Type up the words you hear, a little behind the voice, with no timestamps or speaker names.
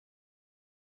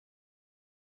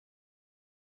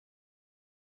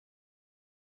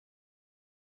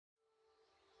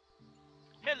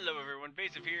Hello everyone,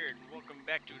 Vaesive here, and welcome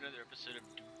back to another episode of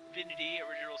Divinity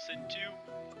Original Sin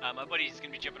 2. My buddy's going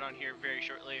to be jumping on here very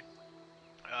shortly.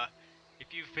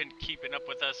 If you've been keeping up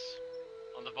with us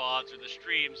on the VODs or the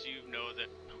streams, you know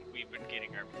that we've been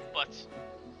getting our butts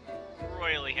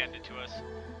royally handed to us.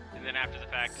 And then after the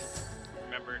fact,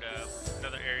 remembered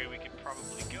another area we could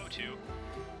probably go to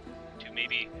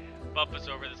maybe bump us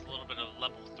over this little bit of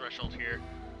level threshold here,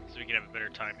 so we can have a better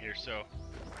time here. So,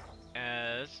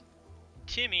 as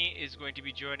Timmy is going to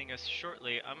be joining us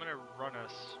shortly, I'm going to run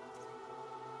us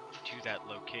to that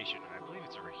location. I believe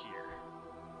it's over here.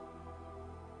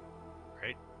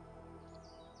 Right?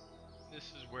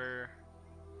 This is where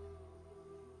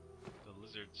the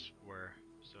lizards were,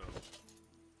 so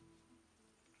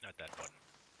not that fun.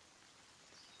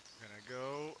 We're going to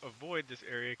go avoid this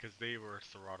area because they were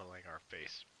throttling our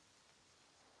face.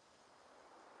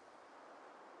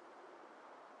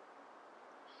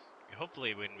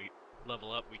 Hopefully when we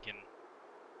level up we can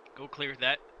go clear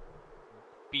that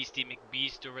beastie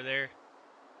McBeast over there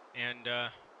and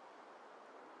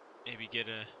maybe get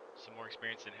some more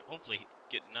experience and hopefully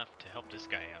get enough to help this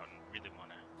guy out and really want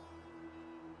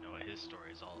to know what his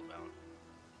story is all about.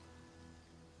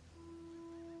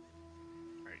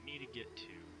 Alright, need to get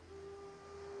to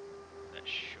that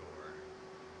shore.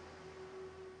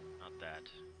 Not that.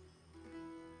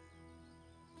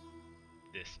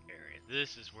 This area.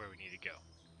 This is where we need to go.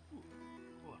 Ooh,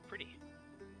 ooh, pretty.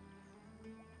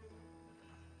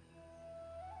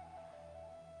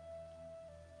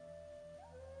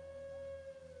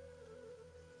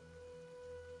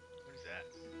 What is that?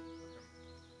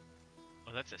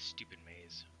 Oh, that's a stupid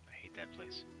maze. I hate that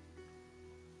place.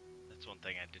 That's one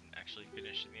thing I didn't actually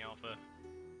finish in the alpha.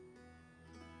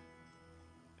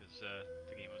 Because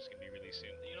the game was going to be released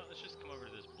soon. You know, let's just come over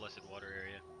to this blessed water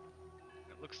area.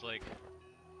 It looks like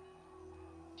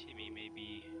Timmy may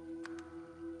be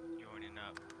joining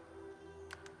up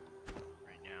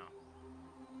right now.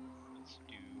 Let's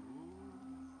do...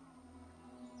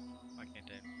 Why can't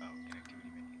I... Oh,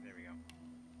 connectivity menu. There we go.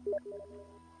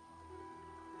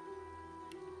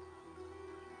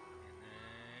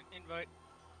 And then invite.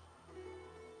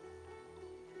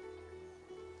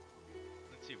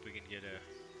 Let's see if we can get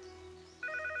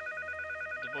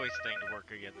the voice thing to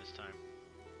work again this time.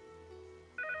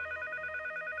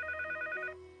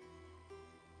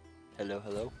 Hello,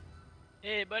 hello.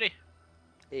 Hey, buddy.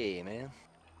 Hey, man.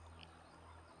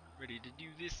 Ready to do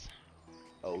this?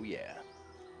 Oh, yeah.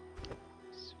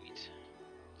 Sweet.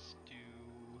 Let's do...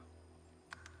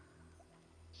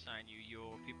 Assign you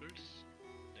your peoples.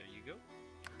 There you go.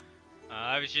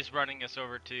 I was just running us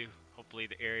over to, hopefully,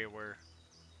 the area where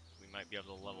we might be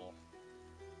able to level.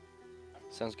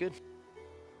 Sounds good.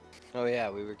 Oh,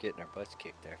 yeah, we were getting our butts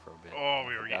kicked there for a bit. Oh,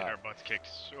 we were getting our butts kicked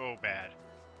so bad.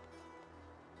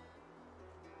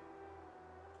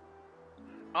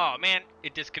 Oh man,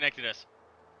 it disconnected us.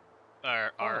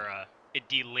 It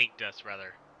delinked us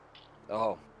rather.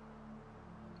 Oh.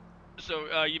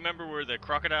 So, you remember where the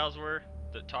crocodiles were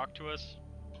that talked to us?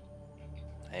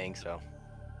 I think so.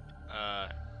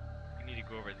 We need to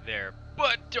go over there.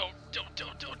 But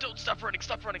don't stop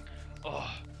running.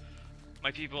 Oh,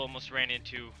 my people almost ran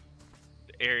into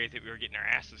the area that we were getting our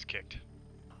asses kicked.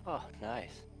 Oh,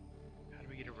 nice. How do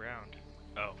we get around?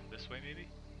 Oh, this way maybe?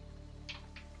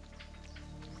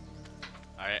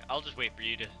 Alright, I'll just wait for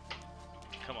you to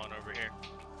come on over here.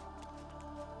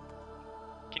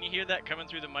 Can you hear that coming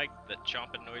through the mic, that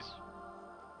chomping noise?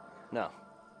 No.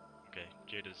 Okay,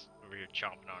 Jada's over here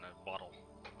chomping on a bottle.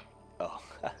 Oh.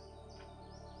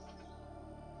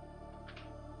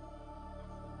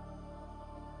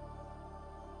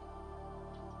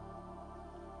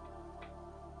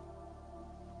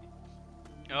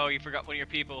 Oh, you forgot one of your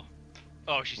people.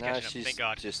 Oh, she's catching up, thank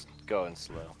God. Just going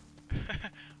slow.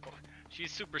 Oh,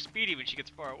 she's super speedy when she gets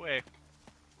far away.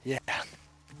 Yeah. Yeah,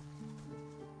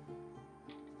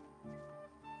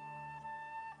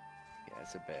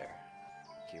 it's a bear.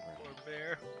 Keep running. Poor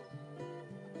bear.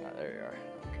 Oh, there you are.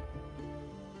 Okay.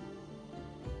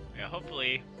 Yeah,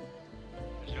 hopefully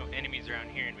there's no enemies around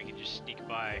here and we can just sneak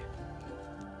by.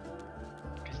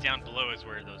 Because down below is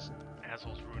where those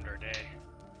assholes ruined our day.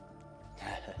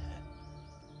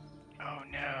 Oh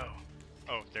no!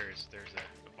 Oh, there's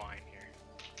a vine here.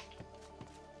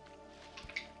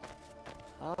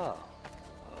 Oh.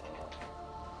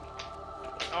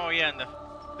 Oh yeah, and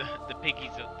the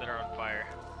piggies that are on fire.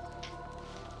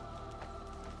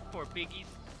 Poor piggies.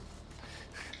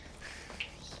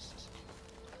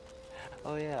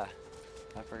 Oh, yeah.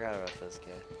 I forgot about this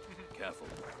guy. Careful.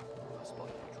 I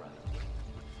spotted a trap.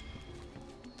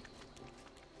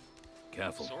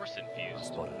 Careful. Source I infused.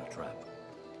 spotted a trap.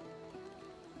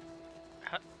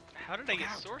 How did I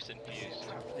get source infused?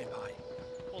 Nearby.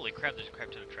 Holy crap, there's a crap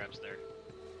ton of traps there.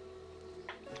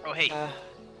 Oh, hey.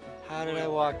 How did I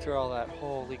walk through all that?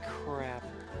 Holy crap.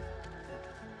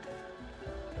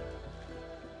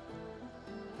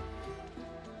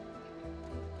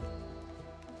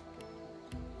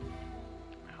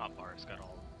 My hotbar's got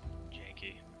all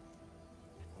janky.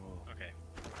 Oh. Okay.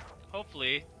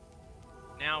 Hopefully,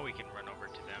 now we can run over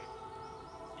to them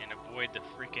and avoid the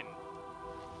freaking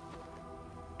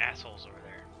assholes over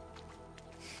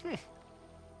there.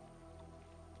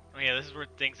 Oh yeah, this is where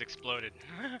things exploded.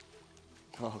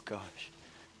 Oh gosh.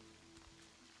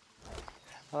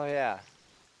 Oh yeah.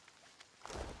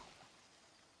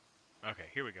 Okay,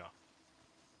 here we go.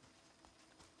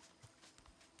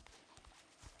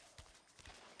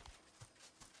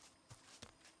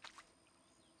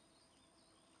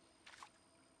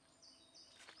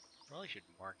 Probably should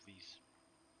mark these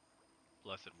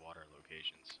blessed water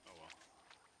locations. Oh well.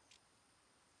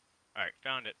 Alright,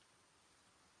 found it.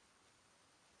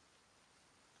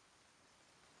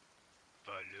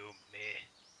 Follow me.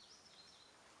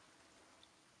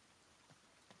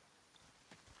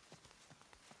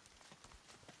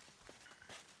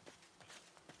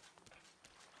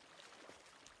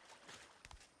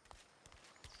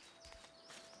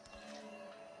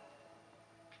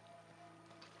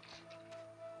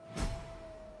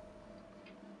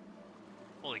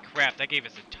 Holy crap, that gave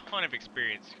us a ton of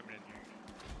experience coming in here.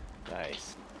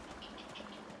 Nice.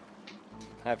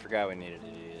 I forgot we needed to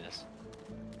do this.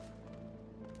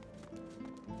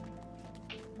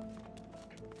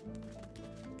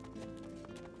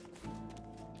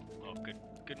 Oh,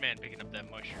 good man picking up that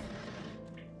mushroom.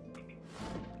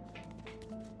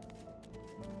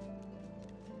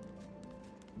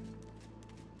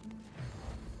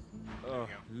 Oh,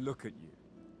 look at you.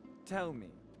 Tell me,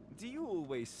 do you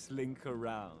always slink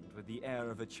around with the air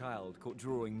of a child caught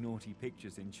drawing naughty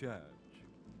pictures in church?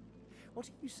 What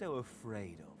are you so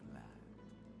afraid of, lad?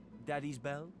 Daddy's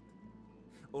bell?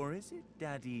 Or is it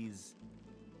Daddy's...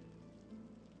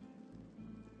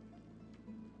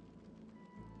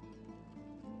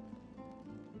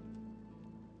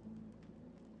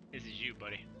 This is you,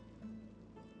 buddy.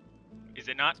 Is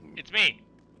it not? It's me!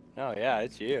 Oh yeah,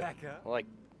 it's you. Becca? Like,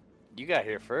 you got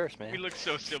here first, man. We look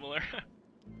so similar.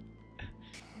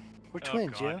 We're Oh,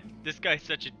 twins, God. Joe. This guy's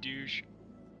such a douche.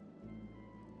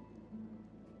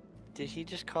 Did he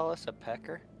just call us a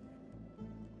pecker?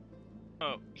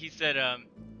 Oh, he said,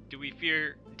 do we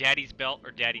fear Daddy's belt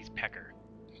or Daddy's pecker?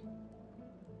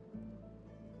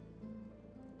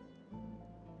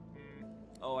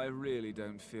 Oh, I really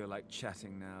don't feel like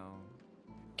chatting now.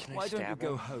 Can I Why don't you stab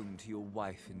go him? home to your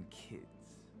wife and kids?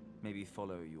 Maybe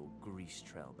follow your grease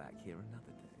trail back here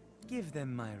another day. Give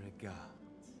them my regards.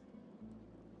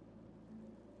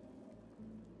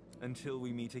 Until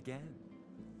we meet again,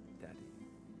 Daddy.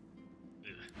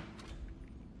 Ugh.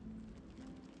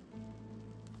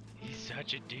 He's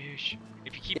such a douche.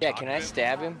 If you keep Yeah, talking can I to him,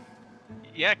 stab him?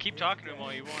 Yeah, keep talking to him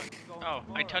all you want. Oh,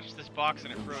 I touched this box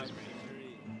and it froze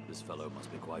me. This fellow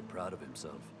must be quite proud of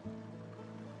himself.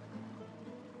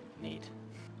 Neat.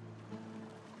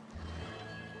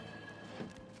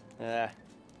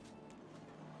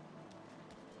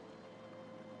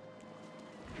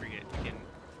 Forget again.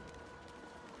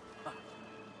 I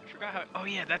forgot how. Oh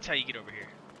yeah, that's how you get over here.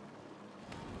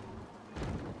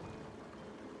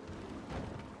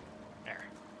 There.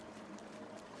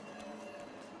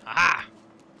 Aha!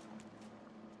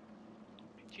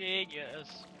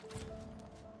 Genius.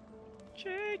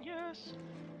 Genius.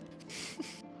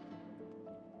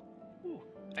 Ooh,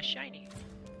 a shiny.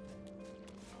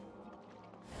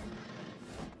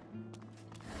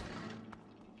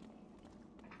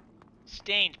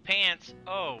 Stained pants.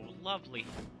 Oh, lovely.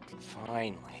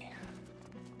 Finally.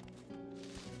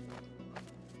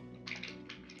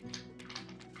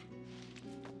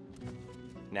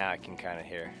 Now I can kind of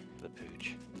hear the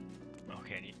pooch.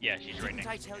 Okay, yeah, she's right Didn't next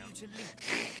I to me tell now. you to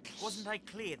leave? Wasn't I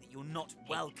clear that you're not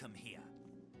welcome here?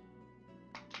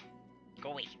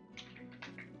 Go away.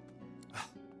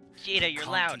 Jada, you're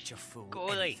Can't loud. teach a fool Go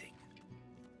away. anything.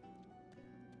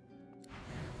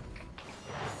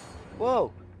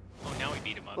 Whoa! Oh, now we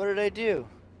beat him up. What did I do?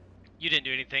 You didn't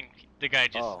do anything. The guy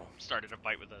just Oh. started a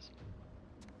fight with us.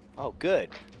 Oh, good.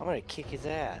 I'm gonna kick his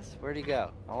ass. Where'd he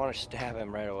go? I want to stab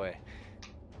him right away.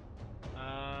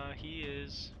 He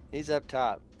is. He's up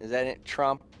top. Is that it?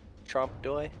 Trump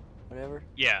Doy? Whatever?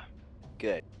 Yeah.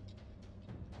 Good.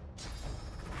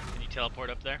 Can you teleport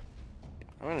up there?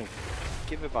 I'm gonna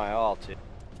give it my all, too.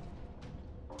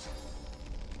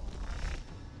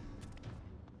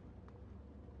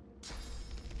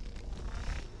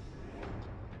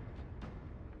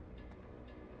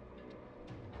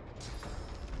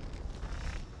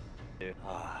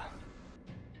 Ah.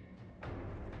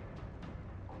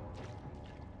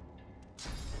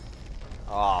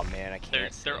 Oh man, I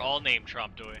can't. They're all named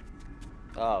Trompdoy.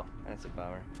 Oh, that's a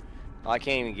bummer. Oh, I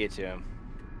can't even get to him.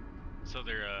 So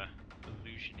they're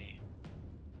illusion-y.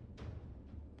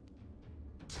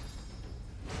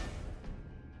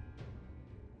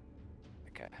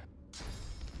 Okay.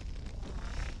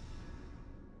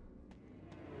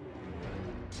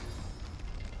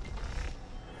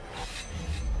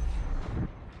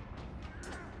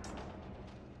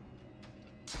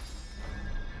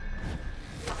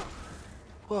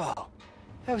 Whoa,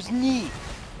 that was neat.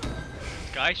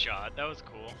 Sky shot, that was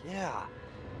cool. Yeah.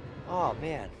 Oh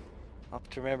man, I'll have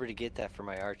to remember to get that for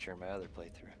my archer in my other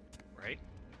playthrough. Right?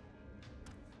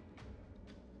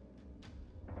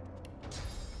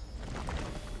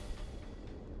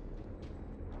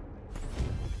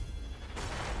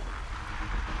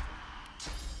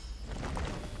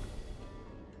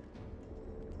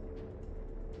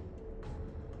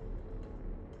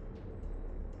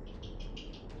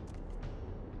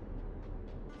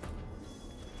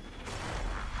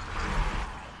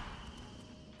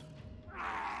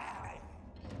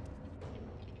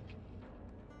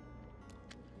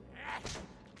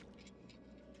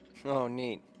 Oh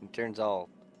neat. It turns all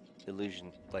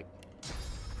illusion like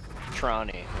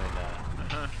Tronny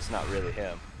when it's not really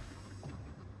him.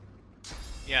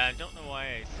 Yeah, I don't know why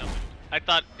I summoned. I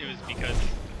thought it was because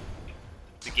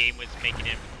the game was making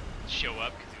him show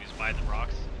up because he was by the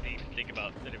rocks. I didn't even think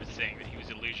about that it was saying that he was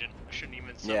illusion. I shouldn't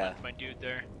even summon my dude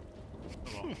there.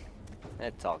 Oh well.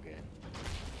 That's all good.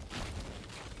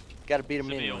 Gotta beat him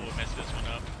Somebody anyway. will mess this one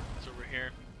up. It's over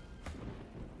here.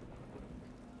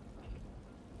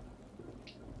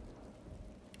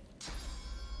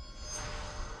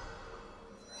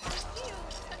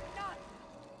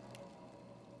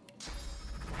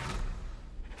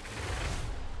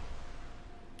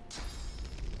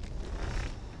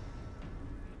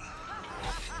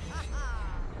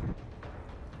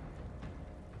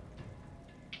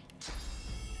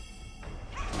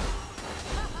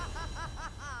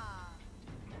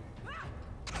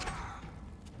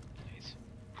 Nice.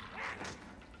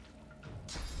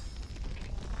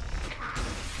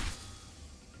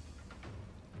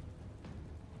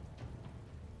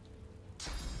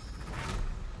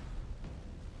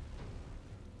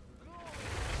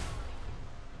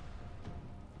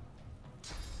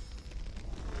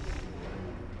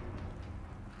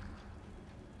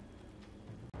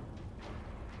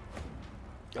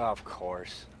 Oh, of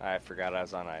course. I forgot I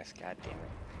was on ice. God damn it.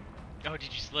 Oh,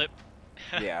 did you slip?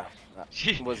 Yeah.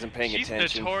 She Wasn't paying she's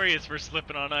attention. notorious for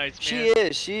slipping on ice, man. She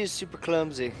is. She is super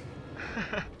clumsy.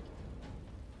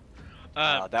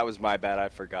 Uh, That was my bad. I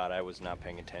forgot. I was not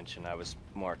paying attention. I was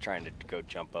more trying to go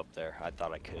jump up there. I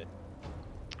thought I could.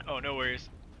 Oh, no worries.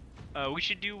 We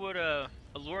should do what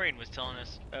Alorian was telling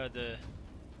us the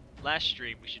last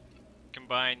stream. We should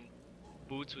combine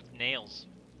boots with nails.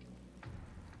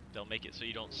 They'll make it so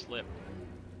you don't slip.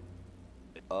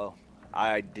 Oh,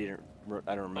 I don't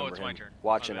remember it's my him turn.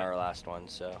 watching My bad. our last one,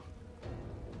 so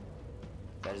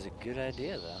that is a good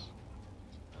idea, though.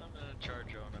 I'm gonna charge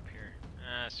on up here.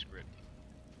 Ah, screw it.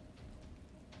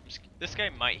 This guy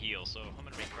might heal, so I'm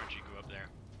gonna make Crunchy go up there.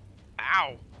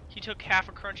 Ow! He took half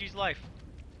of Crunchy's life.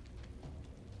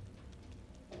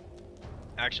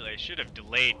 Actually, I should have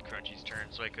delayed Crunchy's turn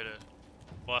so I could have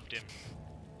buffed him.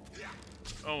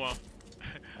 Oh well.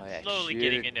 Oh, yeah, Slowly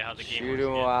getting into how the game shoot works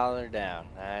them again. while they're down.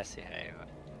 I see how you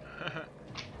are.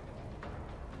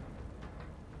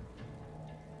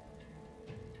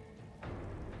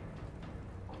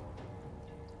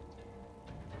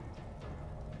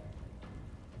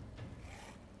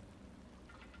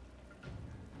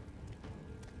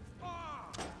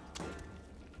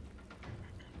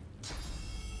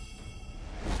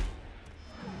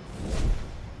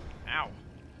 Ow.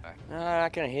 No, I'm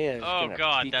not gonna hit. It's Oh, gonna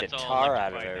God, beat that's the all tar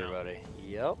out of electrified now. everybody.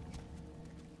 Yep.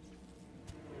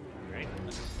 Alright,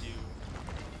 let's do...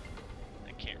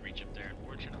 I can't reach up there,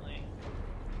 unfortunately.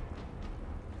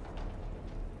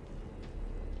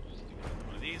 Just do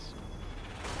one of these.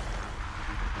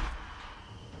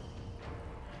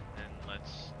 And then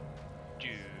let's do...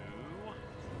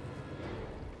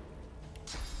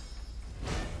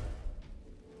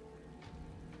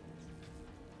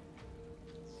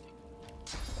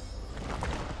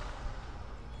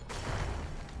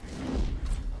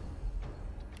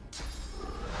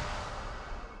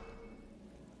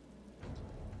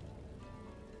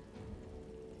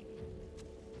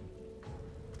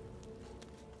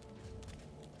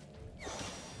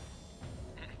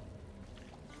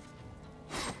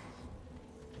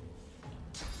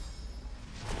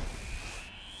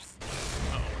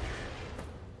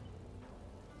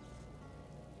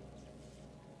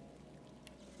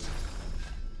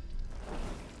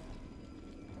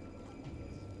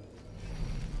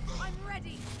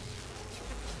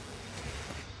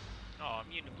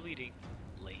 bleeding.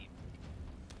 Lame.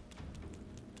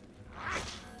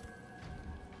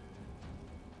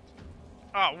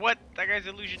 Oh, what? That guy's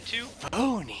illusion too?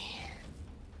 Phony.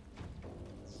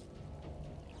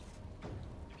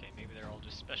 Okay, maybe they're all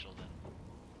just special then.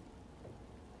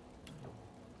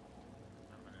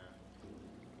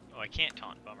 Oh, I can't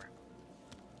taunt, bummer.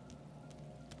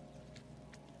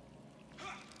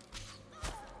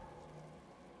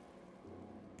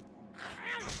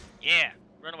 Yeah!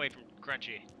 Run away from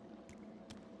Crunchy.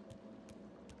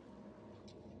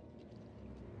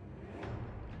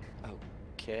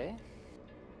 Okay.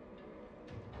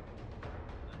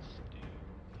 Let's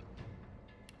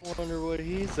do... Wonder what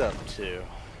he's up to.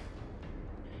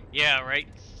 Yeah, right?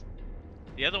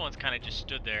 The other one's kind of just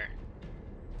stood there.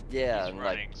 Yeah, He's and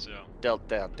running, like so... dealt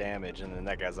that damage, and then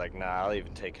that guy's like, "Nah, I'll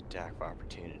even take attack of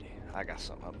opportunity. I got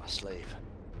something up my sleeve."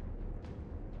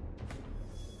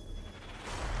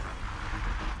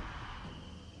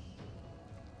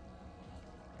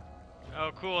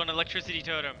 Oh, cool, an electricity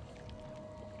totem.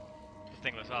 This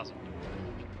thing looks awesome.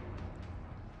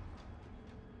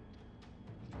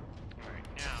 Alright,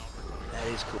 now... That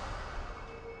is cool.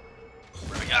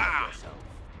 Ah!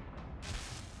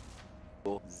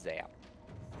 Cool. Zap.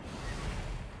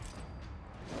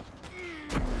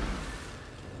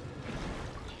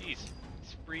 Jeez,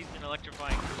 it's freezing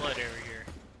electrifying flood over here.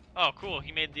 Oh, cool,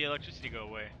 he made the electricity go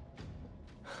away.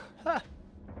 Ha!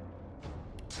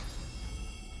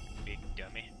 Big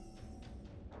dummy.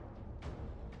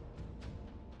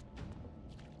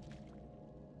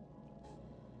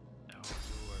 Oh,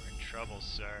 you are in trouble,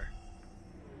 sir.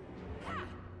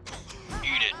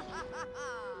 Eat it!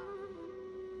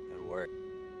 Good work.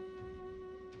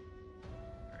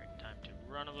 Alright, time to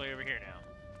run away over here now.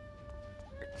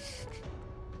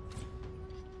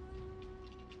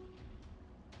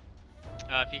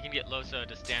 If you can get Losa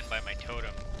to stand by my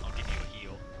totem, I'll give you a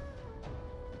heal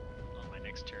on my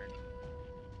next turn.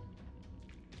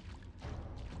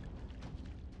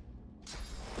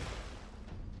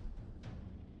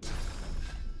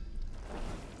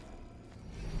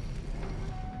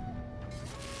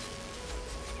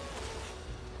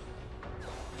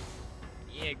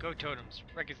 Yeah, go totems.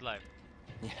 Wreck his life.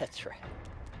 Yeah, that's right.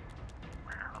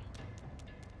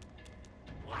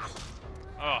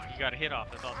 Oh, you got a hit off.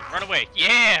 That's awesome. Run away.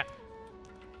 Yeah!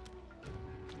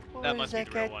 What That is must be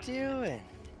that the real guy one. doing?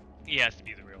 He has to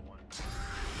be the real one.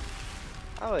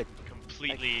 I would.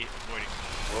 Completely avoiding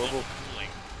Global. cooling.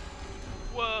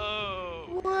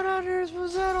 Whoa! What on earth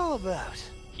was that all about?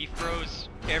 He froze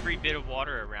every bit of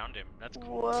water around him. That's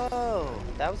cool. Whoa,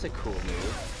 that was a cool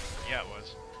move. Yeah, it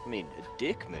was. I mean, a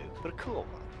dick move, but a cool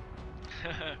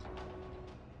one.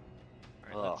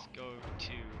 Alright, let's go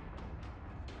to here.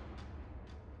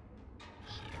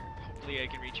 Hopefully I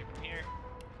can reach you from here.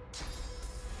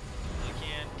 I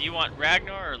can. Do you want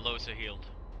Ragnar or Losa healed?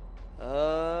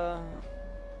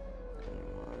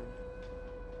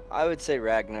 I would say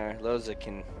Ragnar. Loza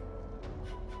can.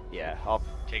 Yeah, I'll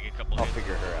Take a couple hits.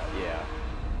 figure her out. Yeah.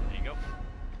 There you go.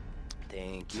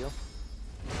 Thank you.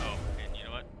 Oh, and you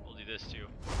know what? We'll do this too.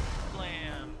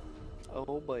 Blam!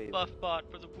 Oh baby. Buff bot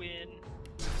for the win.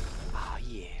 Oh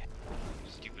yeah.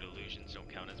 Stupid illusions don't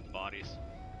count as bodies.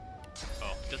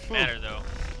 Oh, doesn't matter though.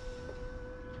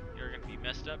 You're gonna be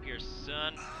messed up here,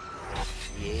 son.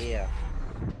 Yeah.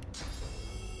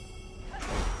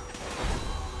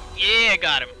 Yeah,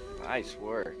 got him. Nice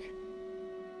work.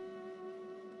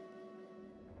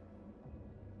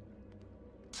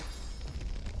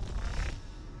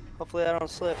 Hopefully I don't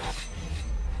slip.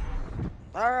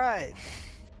 Alright.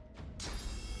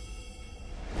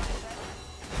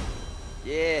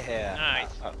 Yeah.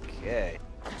 Nice. Okay.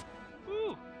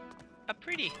 Woo! A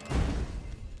pretty.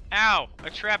 Ow! A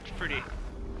trapped pretty.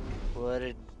 What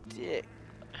a dick.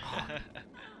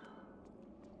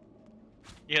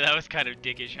 Yeah, that was kind of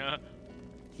dickish, huh?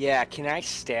 Yeah, can I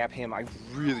stab him? I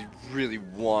really, really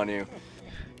want to.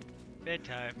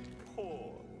 Bedtime.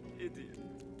 Poor idiot.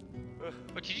 Oh,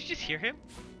 did you just hear him?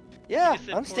 Yeah, just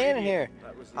said I'm poor standing idiot. here.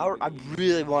 That was I really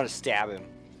really want to stab him.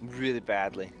 Really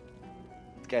badly.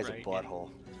 This guy's Right. a butthole.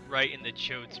 Right in the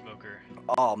chode smoker.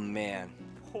 Oh, man.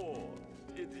 poor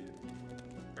idiot.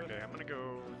 Okay, I'm gonna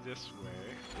go this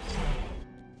way.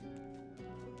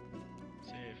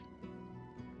 Save.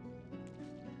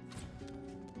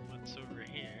 What's over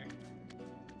here?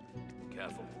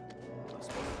 Careful. I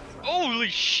spotted a trap. Holy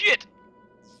shit!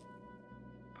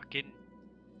 Fucking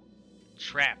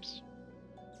traps.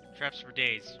 Traps for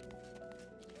days.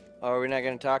 Oh, are we not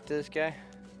going to talk to this guy?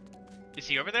 Is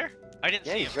he over there? I didn't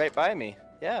Yeah, see he's him. right by me.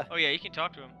 Yeah. Oh yeah, you can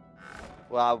talk to him.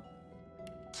 Well,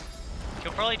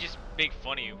 He'll probably just make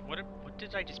fun of you. What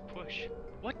did I just push?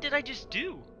 What did I just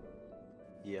do?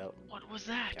 Yep. What was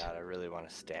that? God, I really want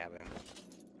to stab him.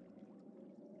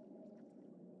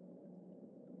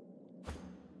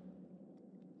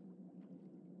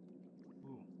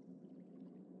 Ooh.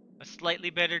 A slightly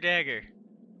better dagger.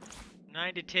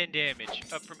 9 to 10 damage,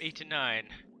 up from 8 to 9.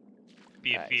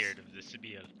 Be Nice. afeared of the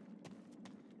Sibyl.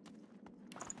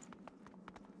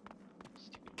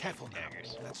 Careful now.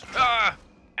 Daggers. That's Ah!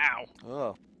 Ow!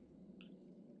 Oh.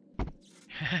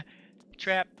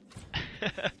 Trap.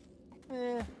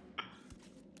 Eh.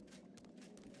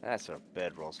 That's what a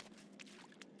bed rolls.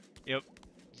 Yep.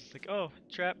 It's like, oh,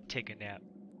 trap, take a nap.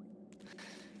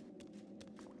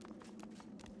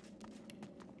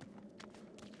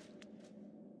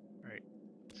 Alright,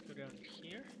 let's go down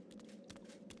here.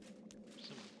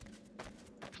 Some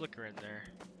flicker in there.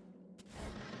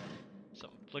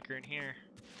 Something flicker in here.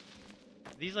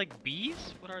 Are these like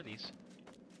bees? What are these?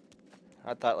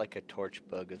 I thought like a torch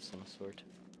bug of some sort.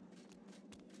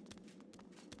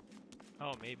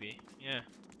 Oh, maybe. Yeah.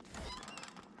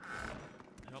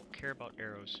 I don't care about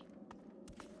arrows.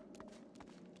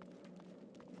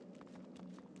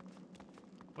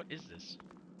 What is this?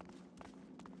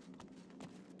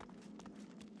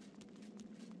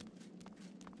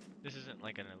 This isn't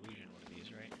like an illusion one of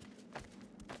these, right?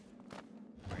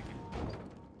 Break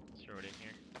it. Throw it in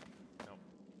here. Nope.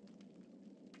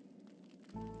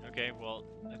 Okay, well,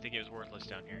 I think it was worthless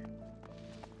down here.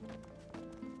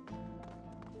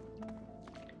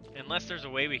 Unless there's a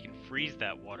way we can freeze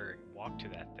that water and walk to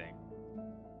that thing.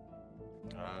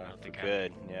 I don't think I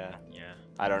Good, yeah. Yeah,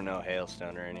 I don't know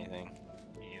hailstone or anything.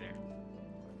 me either.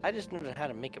 I just know how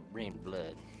to make it rain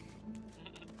blood.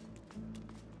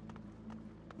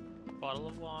 Bottle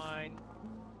of wine.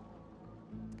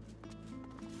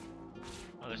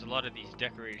 Oh, there's a lot of these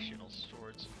decorational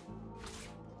swords.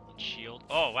 And shield.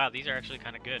 Oh, wow, these are actually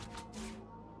kind of good.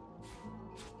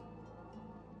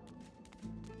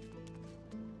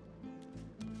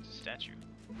 It's a statue.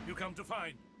 You come to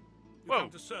find. You Whoa. come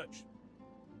to search.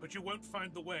 But you won't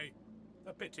find the way.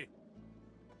 A pity.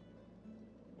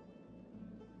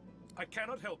 I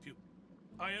cannot help you.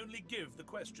 I only give the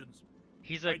questions.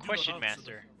 He's I a do not question answer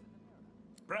master.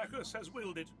 them. Brachus has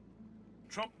willed it.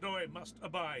 Trompdoi must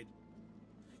abide.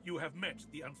 You have met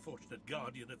the unfortunate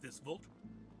guardian of this vault.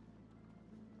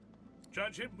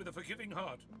 Judge him with a forgiving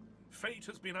heart. Fate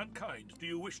has been unkind. Do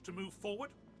you wish to move forward?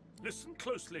 Listen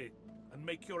closely and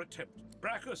make your attempt.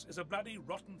 Brachus is a bloody,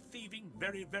 rotten, thieving,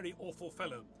 very, very awful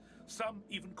fellow. Some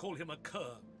even call him a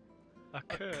cur. A A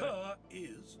cur? cur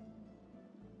is...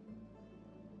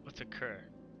 What's a cur?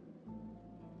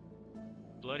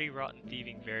 Bloody, rotten,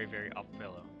 thieving, very, very up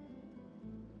fellow.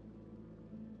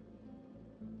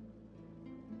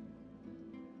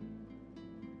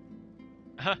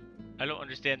 Huh, I don't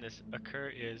understand this. A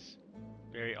cur is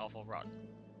very awful, rotten.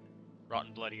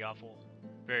 Rotten, bloody, awful.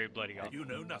 Very bloody, awful. You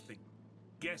know nothing.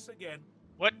 Guess again.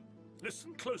 What?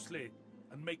 Listen closely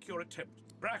and make your attempt.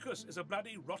 Brachus is a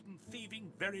bloody, rotten,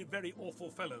 thieving, very, very awful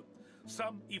fellow.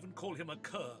 Some even call him a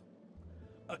cur.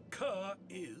 A cur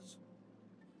is...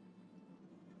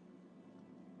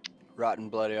 Rotten,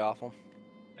 bloody, awful.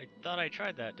 I thought I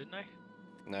tried that, didn't I?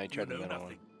 No, you You tried the know middle nothing.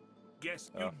 one.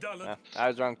 Guess, Oh, you dullard. I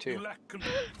was wrong You too. lack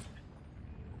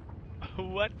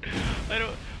What? I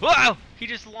don't. Wow! He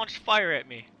just launched fire at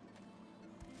me.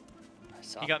 I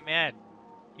saw He got mad.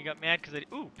 He got mad because I.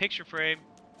 Ooh, picture frame.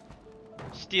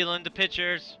 Stealing the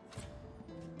pictures.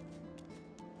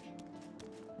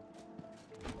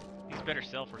 These better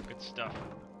sell for good stuff.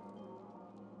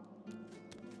 So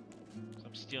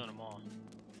I'm stealing them all.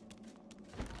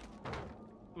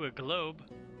 Ooh, a globe.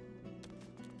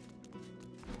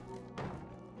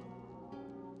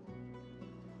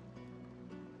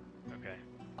 Okay.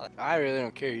 I really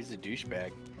don't care. He's a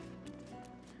douchebag.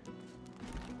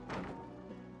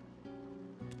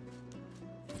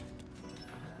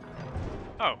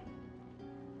 Oh.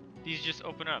 These just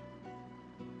open up.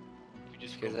 You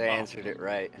just Because go- I oh. answered it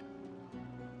right.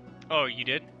 Oh, you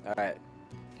did? All right.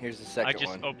 Here's the I second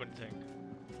just one. opened thing.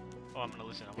 Oh, I'm gonna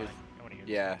listen. I wanna hear.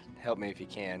 Yeah, help me if you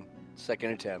can.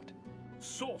 Second attempt.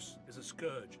 Source is a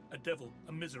scourge, a devil,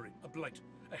 a misery, a blight,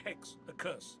 a hex, a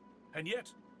curse. And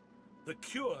yet, the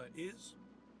cure is...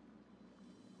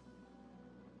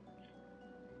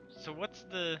 So what's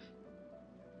the?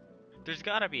 There's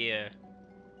gotta be a.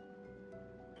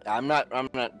 I'm not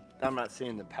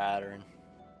seeing the pattern.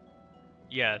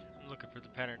 Yeah, I'm looking for the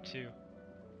pattern too.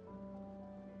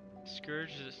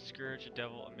 Scourge is a scourge, a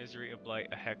devil, a misery, a blight,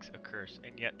 a hex, a curse,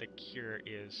 and yet the cure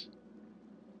is.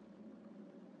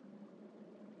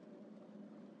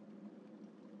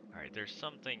 Alright, there's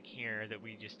something here that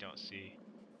we just don't see.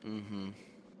 Mm-hmm.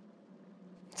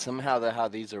 Somehow how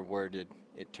these are worded,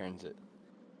 it turns it.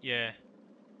 Yeah.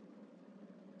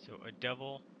 So a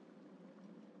devil,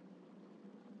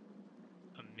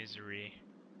 a misery,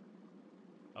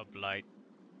 a blight,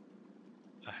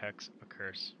 a hex, a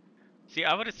curse. See,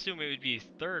 I would assume it would be his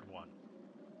third one.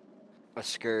 A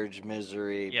scourge,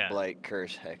 misery, Yeah. blight,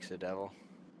 curse, hexadevil.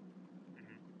 Mhm.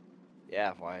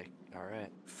 Yeah, why?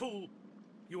 Alright. Fool!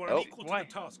 You are Oh. unequal to Why?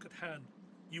 the task at hand.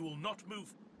 You will not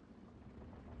move.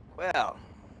 Well.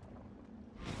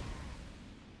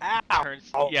 Ow!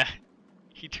 Turns. Oh. Yeah.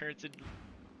 He turns and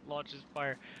launches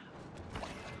fire.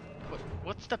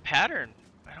 What's the pattern?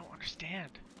 I don't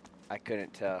understand. I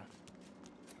couldn't tell.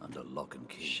 Under lock and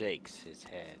key. Shakes his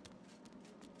head.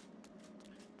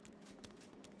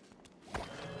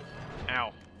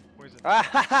 Ow. Where's it? Ah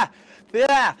ha ha!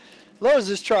 Yeah! Lowe's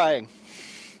is trying.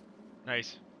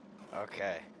 Nice.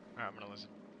 Okay. Alright, I'm gonna listen.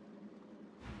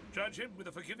 Judge him with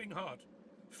a forgiving heart.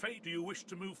 Fate, do you wish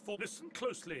to move forward? Listen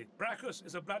closely. Brachus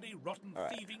is a bloody, rotten, All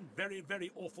right. thieving, very,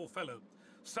 very awful fellow.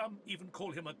 Some even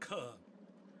call him a cur.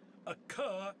 A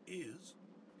cur is...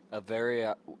 A very.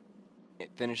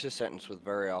 Finish the sentence with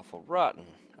very awful, rotten.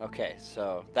 Okay,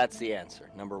 so that's the answer.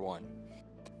 Number 1.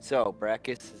 So,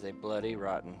 Brachus is a bloody,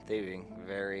 rotten, thieving,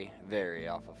 very, very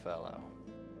awful fellow.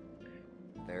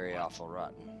 Very What? awful,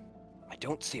 rotten. I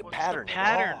don't see a What's pattern. the at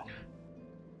pattern? all.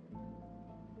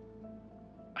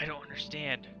 I don't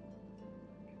understand.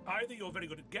 Either you're very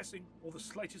good at guessing, or the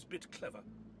slightest bit clever.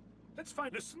 Let's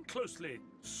find. Listen closely.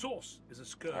 Source is a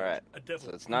scourge, All right, a devil,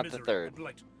 so it's a not the misery, third. a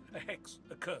blight, a hex,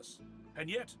 a curse. And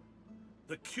yet,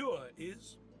 the cure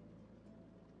is...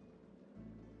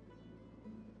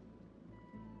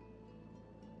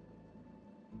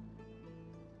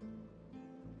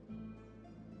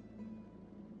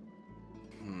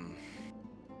 Hmm.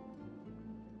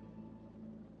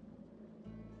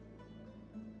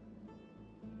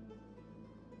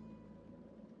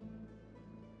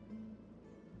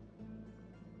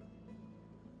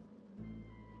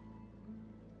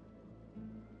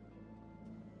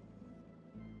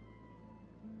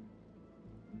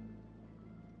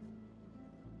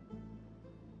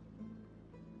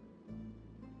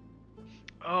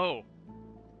 Oh.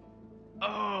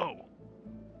 Oh.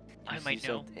 Do I you might see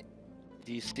know. something-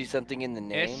 Do you see something in the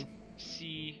name?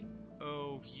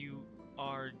 SCOURG.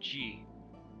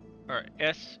 Or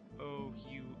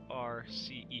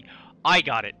SOURCE. I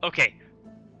got it. Okay.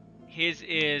 His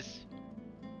is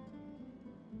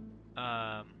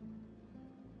a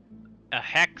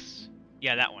hex.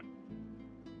 Yeah, that one.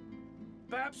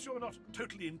 Perhaps you're not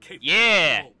totally incapable.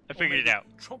 Yeah! of all, I or figured it maybe out.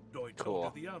 Trompdoy told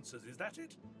Cool. you the answers. Is that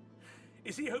it?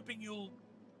 Is he hoping you'll...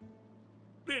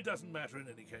 It doesn't matter in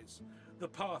any case. The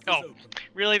path is Oh, open.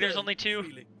 really? There's Go only 2?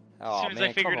 freely. Oh, soon as man,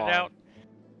 I figured come it on. out.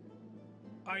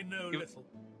 I know You- little,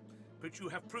 but you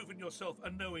have proven yourself a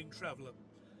knowing traveler.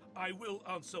 I will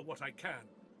answer what I can.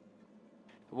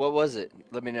 What was it?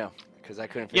 Let me know, because I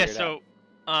couldn't Yeah, figure it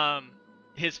out. so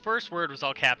his first word was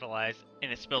all capitalized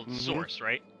and it spelled Mhm. source,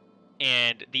 right?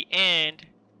 And the end,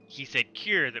 he said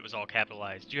cure that was all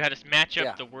capitalized. You had to match up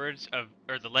Yeah. the words of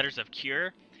or the letters of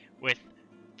cure with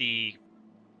the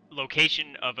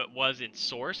location of it was in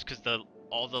source because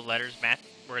all the letters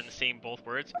were in the same both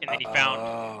words, and then he found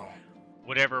Oh,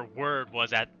 whatever word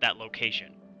was at that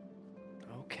location.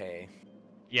 okay.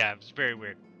 Yeah, it was very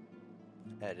weird.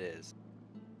 That is.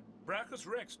 Brachus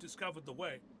Rex discovered the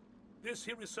way. This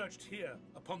he researched here,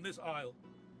 upon this isle.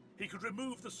 He could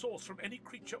remove the source from any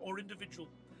creature or individual.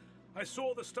 I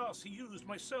saw the stars he used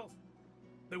myself.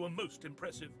 They were most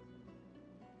impressive.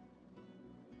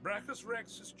 Brachus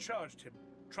Rex has charged him,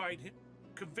 tried him,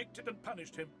 convicted and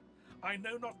punished him. I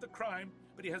know not the crime,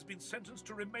 but he has been sentenced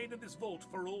to remain in this vault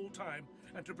for all time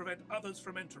and to prevent others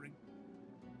from entering.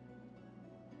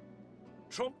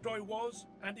 Trompdoy was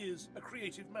and is a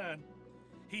creative man.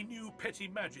 He knew petty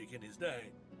magic in his day,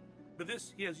 but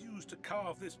this he has used to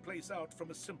carve this place out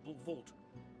from a simple vault,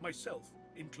 myself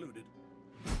included.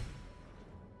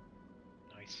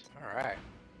 Nice. All right.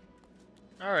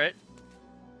 All right.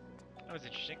 That was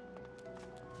interesting.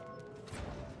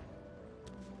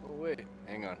 Oh wait,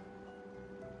 hang on.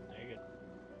 Very good.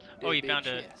 Oh, you Big found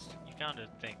a chest.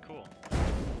 thing. Cool.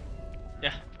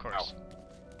 Yeah, of course.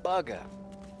 Bugger.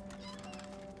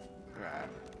 Right.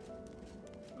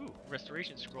 Ooh,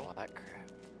 restoration scroll. All that crap.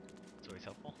 It's always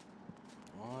helpful.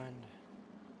 One.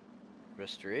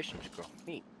 Restoration scroll.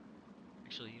 Neat.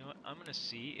 Actually, you know what? I'm gonna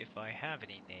see if I have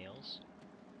any nails.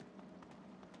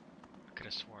 I could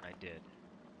have sworn I did.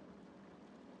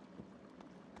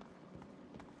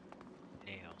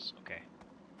 Nails. Okay.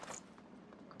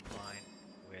 Combine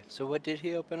with So what did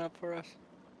he open up for us?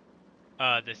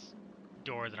 this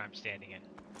door that I'm standing in.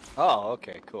 Oh,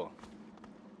 okay, cool.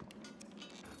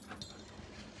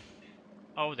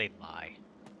 Oh, they lie.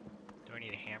 Do I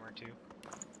need a hammer too?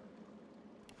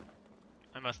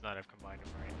 I must not have combined them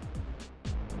right.